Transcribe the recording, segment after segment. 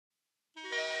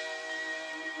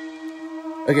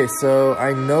Okay, so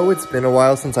I know it's been a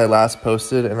while since I last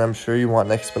posted, and I'm sure you want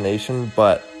an explanation,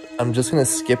 but I'm just gonna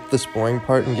skip this boring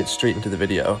part and get straight into the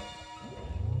video.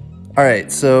 Alright,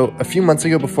 so a few months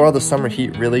ago, before all the summer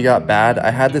heat really got bad,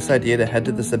 I had this idea to head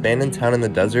to this abandoned town in the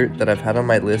desert that I've had on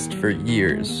my list for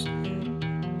years.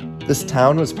 This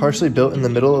town was partially built in the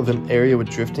middle of an area with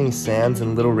drifting sands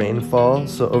and little rainfall,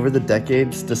 so over the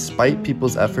decades, despite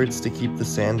people's efforts to keep the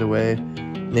sand away,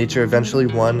 nature eventually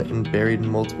won and buried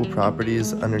multiple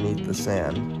properties underneath the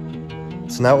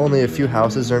sand. So now only a few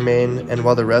houses remain, and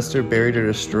while the rest are buried or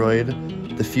destroyed,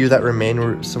 the few that remain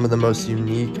were some of the most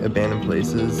unique abandoned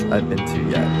places I've been to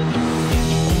yet.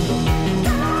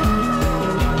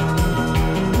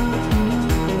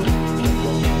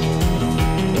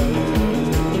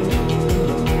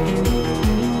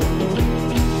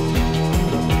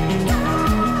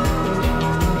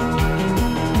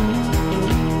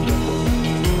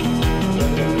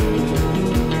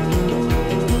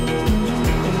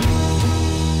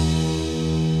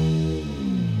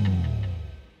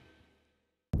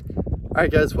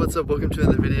 Alright guys, what's up? Welcome to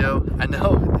another video. I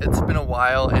know it's been a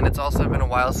while, and it's also been a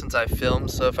while since I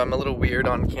filmed, so if I'm a little weird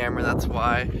on camera, that's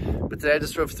why. But today I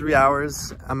just drove 3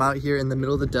 hours. I'm out here in the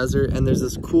middle of the desert, and there's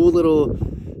this cool little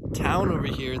town over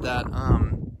here that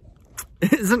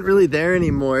isn't really there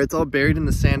anymore. It's all buried in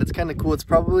the sand. It's kind of cool. It's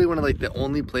probably one of like the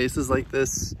only places like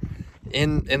this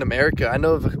in America. I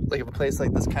know of a place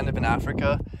like this kind of in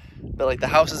Africa. But like the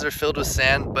houses are filled with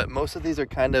sand, but most of these are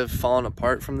kind of falling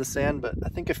apart from the sand. But I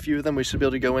think a few of them we should be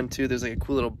able to go into. There's like a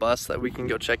cool little bus that we can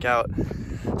go check out,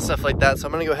 stuff like that. So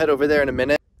I'm gonna go head over there in a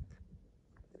minute.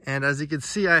 And as you can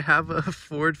see, I have a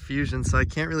Ford Fusion, so I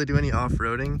can't really do any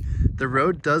off-roading. The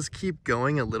road does keep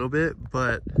going a little bit,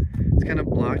 but it's kind of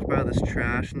blocked by this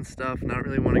trash and stuff, and I don't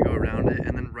really want to go around it.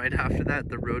 And then right after that,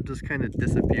 the road just kind of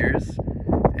disappears.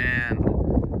 And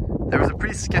there was a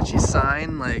pretty sketchy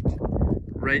sign, like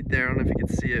right there. I don't know if you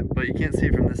can see it, but you can't see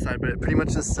it from this side, but it pretty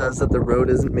much just says that the road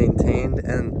isn't maintained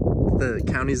and the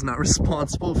county's not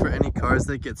responsible for any cars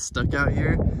that get stuck out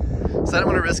here. So I don't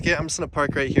want to risk it. I'm just gonna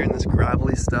park right here in this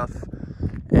gravelly stuff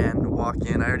and walk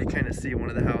in. I already kind of see one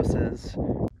of the houses.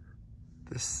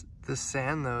 This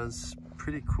sand though is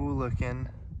pretty cool looking.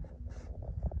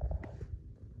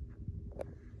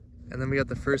 And then we got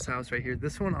the first house right here.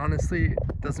 This one honestly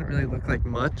doesn't really look like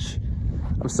much.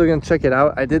 I'm still gonna check it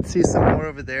out. I did see some more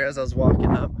over there as I was walking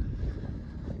up,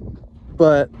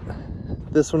 but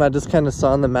this one I just kind of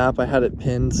saw on the map. I had it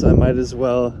pinned, so I might as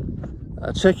well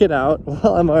check it out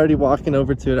while I'm already walking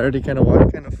over to it. I already kind of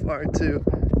walked kind of far too.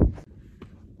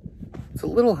 It's a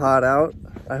little hot out.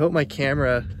 I hope my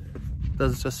camera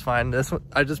does just fine. This one,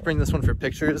 I just bring this one for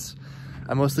pictures.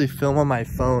 I mostly film on my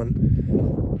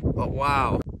phone, but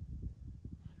wow.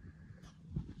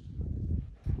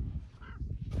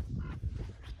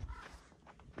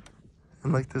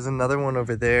 And like there's another one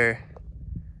over there,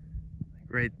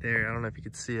 right there. I don't know if you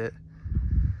could see it.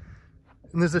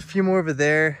 And there's a few more over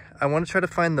there. I want to try to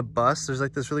find the bus. There's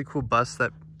like this really cool bus that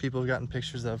people have gotten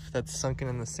pictures of that's sunken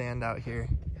in the sand out here.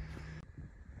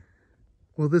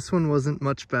 Well, this one wasn't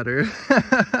much better.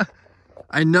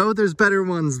 I know there's better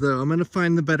ones though. I'm gonna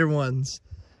find the better ones.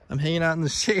 I'm hanging out in the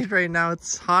shade right now.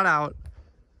 It's hot out.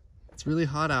 It's really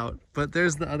hot out. But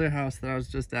there's the other house that I was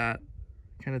just at,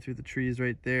 kind of through the trees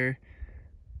right there.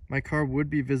 My car would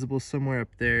be visible somewhere up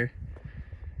there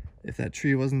if that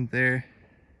tree wasn't there.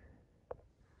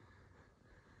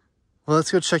 Well,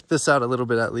 let's go check this out a little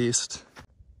bit at least.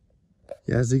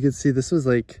 Yeah, as you can see, this was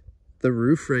like the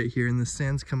roof right here, and the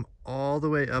sand's come all the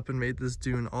way up and made this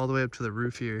dune all the way up to the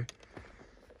roof here.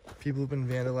 People have been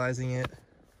vandalizing it.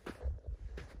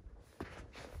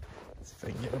 Let's see if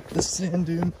I can get up this sand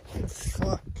dune.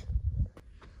 Fuck.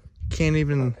 Can't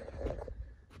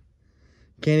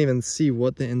even see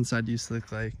what the inside used to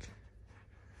look like.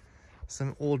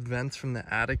 Some old vents from the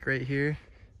attic right here.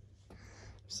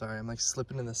 Sorry, I'm like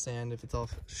slipping in the sand if it's all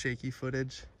shaky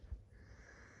footage.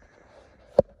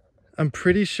 I'm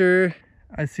pretty sure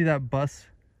I see that bus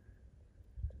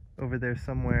over there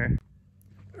somewhere.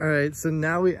 All right, so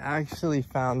now we actually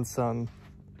found some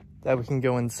that we can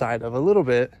go inside of a little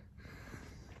bit.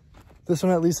 This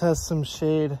one at least has some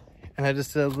shade. And I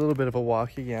just did a little bit of a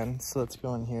walk again, so let's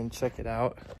go in here and check it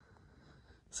out.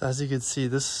 So as you can see,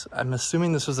 this, I'm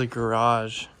assuming this was a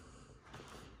garage.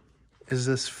 Is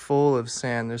this full of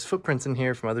sand? There's footprints in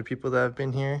here from other people that have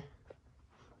been here.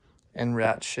 And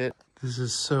rat shit. This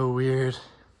is so weird.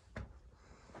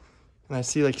 And I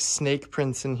see like snake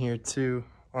prints in here too,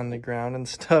 on the ground and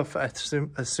stuff. I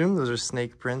assume those are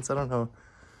snake prints. I don't know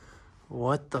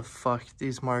what the fuck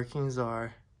these markings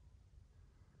are.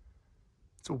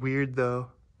 It's weird though.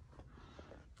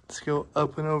 Let's go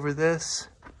up and over this.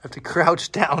 have to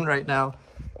crouch down right now.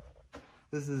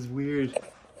 This is weird.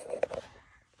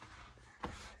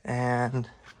 And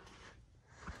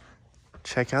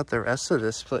check out the rest of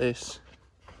this place.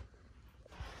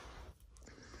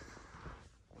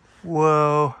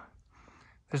 Whoa.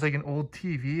 There's like an old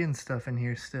TV and stuff in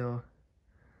here still.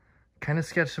 Kind of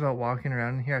sketched about walking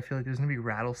around in here. I feel like there's gonna be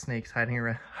rattlesnakes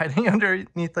hiding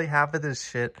underneath like half of this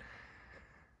shit.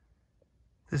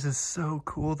 This is so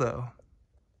cool though.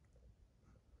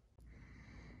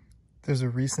 There's a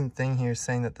recent thing here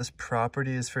saying that this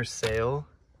property is for sale.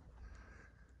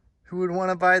 Who would want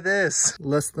to buy this?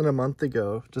 Less than a month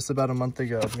ago, just about a month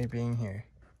ago of me being here.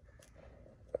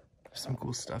 There's some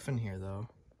cool stuff in here though.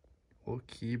 Old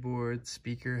keyboard,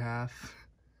 speaker half,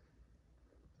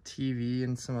 TV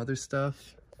and some other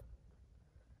stuff.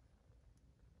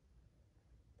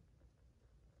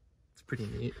 It's pretty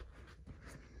neat.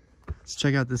 Let's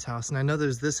check out this house. And I know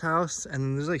there's this house and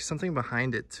then there's like something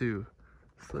behind it too.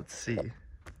 So let's see.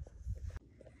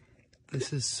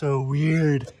 This is so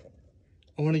weird.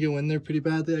 I want to go in there pretty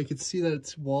badly. I could see that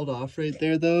it's walled off right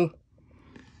there though.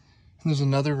 And there's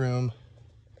another room,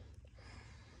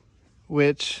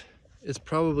 which is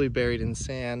probably buried in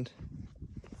sand.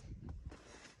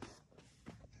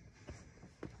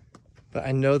 But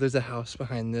I know there's a house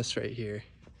behind this right here.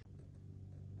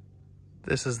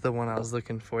 This is the one I was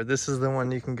looking for. This is the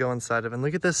one you can go inside of. And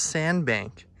look at this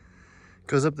sandbank.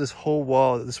 Goes up this whole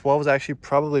wall. This wall was actually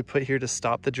probably put here to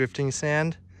stop the drifting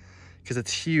sand because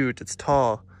it's huge, it's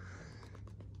tall.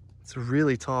 It's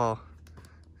really tall.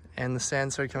 And the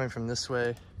sand started coming from this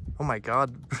way. Oh my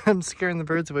God, I'm scaring the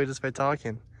birds away just by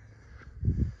talking.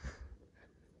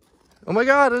 Oh my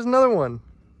God, there's another one.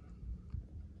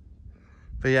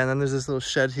 But yeah, and then there's this little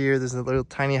shed here. There's a little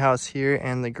tiny house here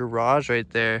and the garage right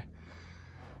there.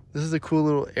 This is a cool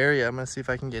little area. I'm gonna see if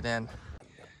I can get in.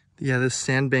 Yeah, this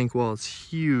sandbank wall is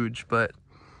huge, but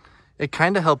it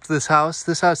kind of helped this house.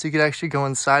 This house you could actually go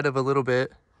inside of a little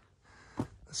bit.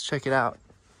 Let's check it out.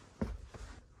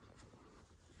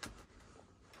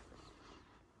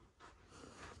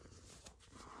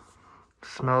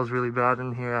 Smells really bad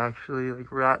in here actually,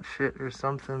 like rat shit or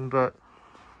something, but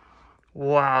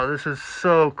wow, this is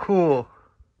so cool.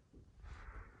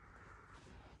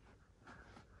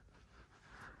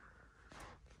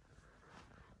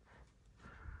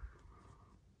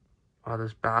 Oh,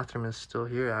 this bathroom is still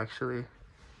here actually.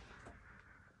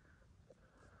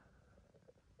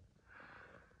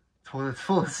 It's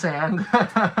full of sand.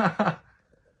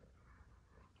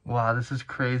 Wow, this is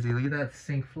crazy. Look at that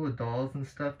sink full of dolls and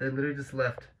stuff. They literally just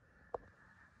left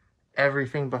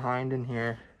everything behind in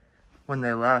here when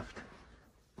they left.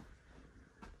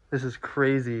 This is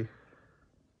crazy.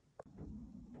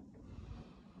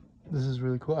 This is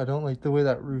really cool. I don't like the way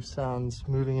that roof sounds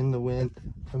moving in the wind.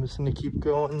 I'm just gonna keep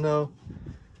going though.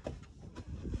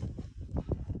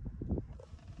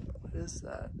 What is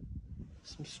that?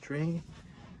 Some string?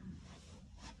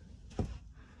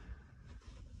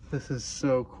 This is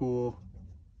so cool.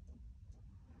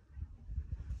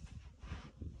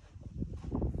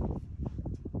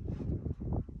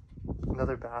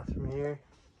 Another bathroom here.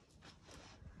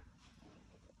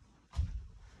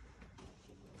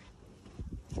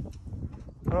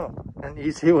 Oh, an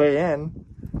easy way in.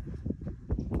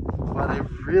 Wow, they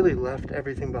really left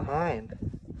everything behind.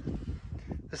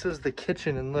 This is the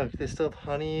kitchen, and look, they still have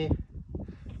honey,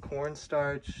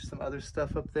 cornstarch, some other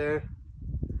stuff up there.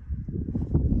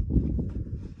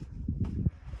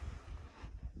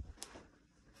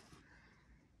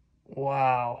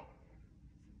 Wow.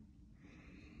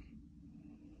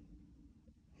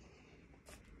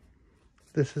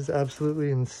 This is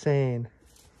absolutely insane.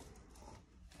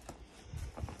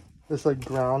 This like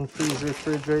ground freezer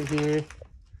fridge right here.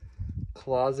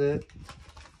 Closet.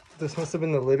 This must have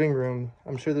been the living room.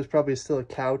 I'm sure there's probably still a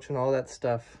couch and all that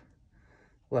stuff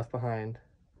left behind.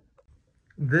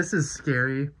 This is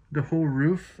scary. The whole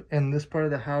roof and this part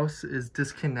of the house is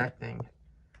disconnecting.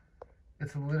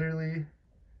 It's literally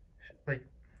like,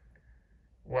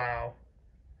 wow.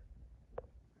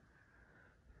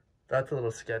 That's a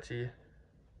little sketchy.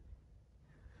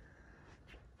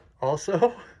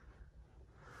 Also,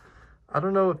 I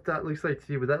don't know if that looks like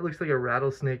to you, but that looks like a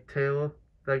rattlesnake tail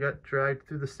that got dragged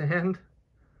through the sand.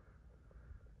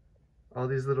 All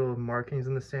these little markings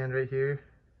in the sand right here.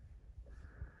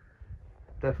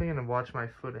 Definitely gonna watch my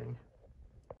footing.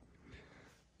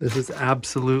 This is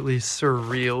absolutely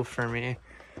surreal for me.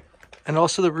 And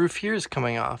also the roof here is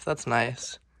coming off. That's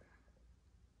nice.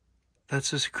 That's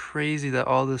just crazy that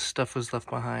all this stuff was left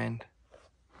behind.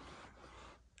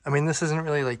 I mean, this isn't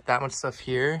really like that much stuff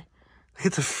here. Look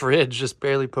at the fridge just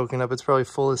barely poking up. It's probably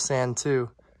full of sand too.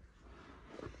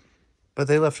 But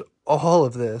they left all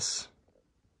of this.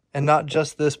 And not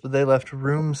just this, but they left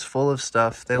rooms full of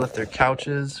stuff. They left their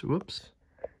couches. Whoops.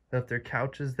 They left their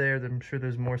couches there. I'm sure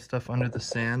there's more stuff under the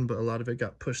sand, but a lot of it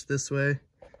got pushed this way.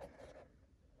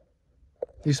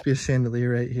 Used to be a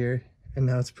chandelier right here. And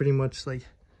now it's pretty much like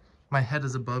my head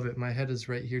is above it. My head is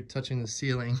right here touching the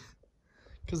ceiling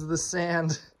because of the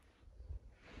sand.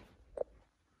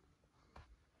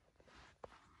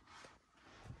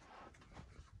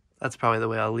 That's probably the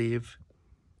way I'll leave.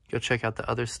 Go check out the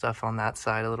other stuff on that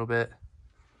side a little bit.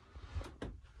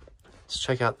 Let's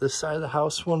check out this side of the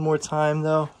house one more time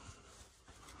though.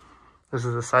 This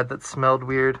is the side that smelled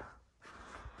weird.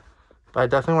 But I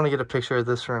definitely want to get a picture of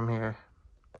this room here.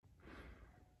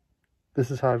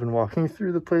 This is how I've been walking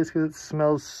through the place because it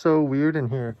smells so weird in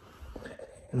here.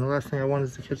 And the last thing I want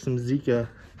is to catch some Zika.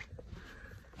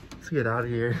 Let's get out of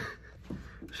here.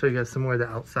 Show you guys some more of the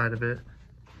outside of it.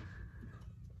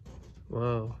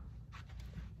 Whoa.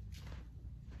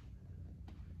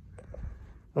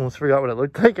 Almost forgot what it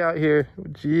looked like out here.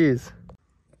 Jeez.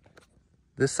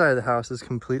 This side of the house is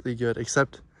completely good,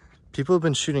 except people have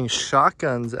been shooting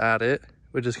shotguns at it,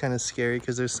 which is kind of scary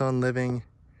because there's someone living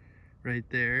right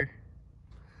there.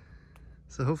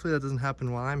 So hopefully that doesn't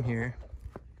happen while I'm here.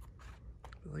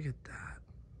 But look at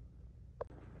that.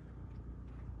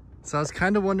 So I was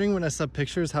kind of wondering when I saw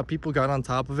pictures how people got on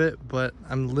top of it, but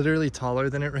I'm literally taller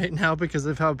than it right now because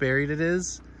of how buried it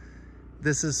is.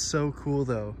 This is so cool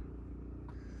though.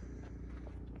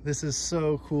 This is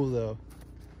so cool though.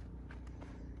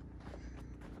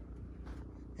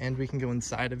 And we can go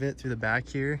inside of it through the back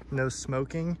here. No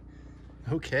smoking.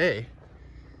 Okay.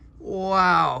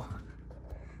 Wow.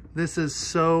 This is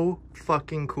so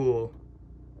fucking cool.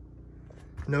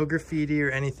 No graffiti or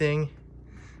anything.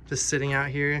 Just sitting out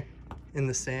here in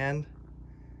the sand.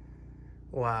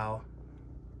 Wow.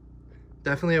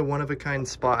 Definitely a one-of-a-kind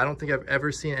spot. I don't think I've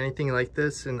ever seen anything like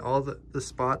this in all the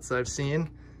spots I've seen.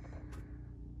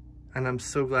 And I'm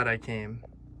so glad I came.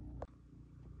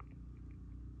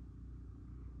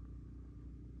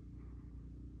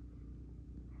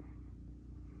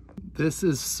 This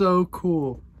is so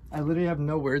cool. I literally have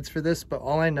no words for this, but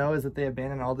all I know is that they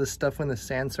abandoned all this stuff when the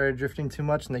sand started drifting too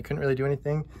much and they couldn't really do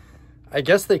anything. I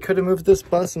guess they could have moved this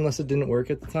bus unless it didn't work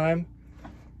at the time.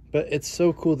 But it's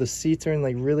so cool. The seats are in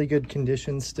like really good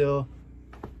condition still.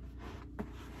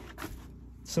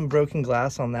 Some broken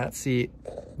glass on that seat.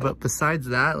 But besides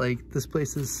that, like this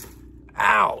place is,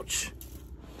 ouch.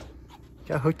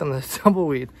 Got hooked on the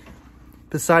tumbleweed.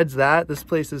 Besides that, this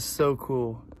place is so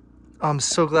cool. I'm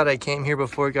so glad I came here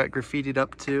before it got graffitied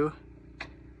up too.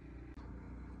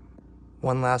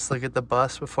 One last look at the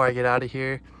bus before I get out of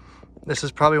here. This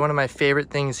is probably one of my favorite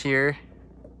things here,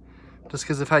 just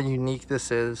because of how unique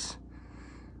this is.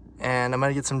 And I'm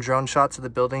gonna get some drone shots of the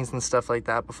buildings and stuff like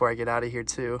that before I get out of here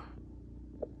too.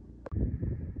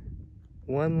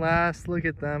 One last look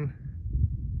at them.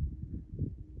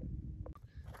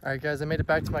 All right guys, I made it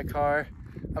back to my car.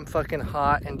 I'm fucking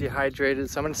hot and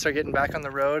dehydrated, so I'm gonna start getting back on the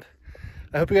road.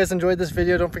 I hope you guys enjoyed this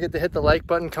video. Don't forget to hit the like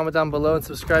button, comment down below, and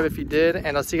subscribe if you did.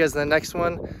 And I'll see you guys in the next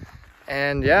one.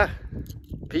 And yeah,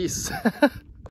 peace.